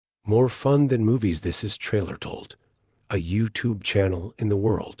More fun than movies, this is Trailer Told, a YouTube channel in the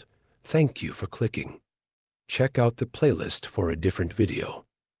world. Thank you for clicking. Check out the playlist for a different video.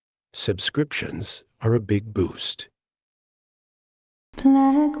 Subscriptions are a big boost.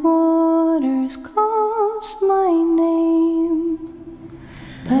 BlackWaters calls my name,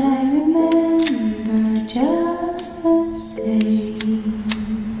 but I remember just the same.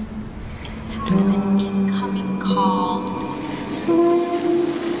 An incoming call.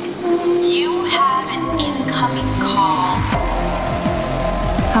 You have an incoming call.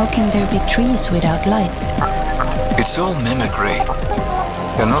 How can there be trees without light? It's all mimicry.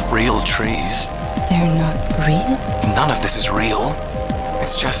 They're not real trees. They're not real? None of this is real.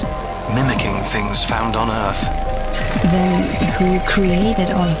 It's just mimicking things found on Earth. Then who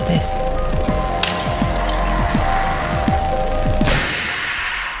created all of this?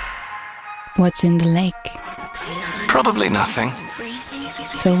 What's in the lake? Probably nothing.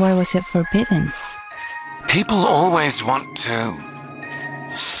 So why was it forbidden? People always want to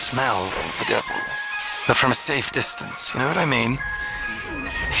smell the devil, but from a safe distance, you know what I mean?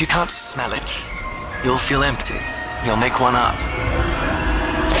 If you can't smell it, you'll feel empty. You'll make one up.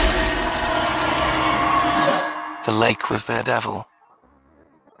 The lake was their devil.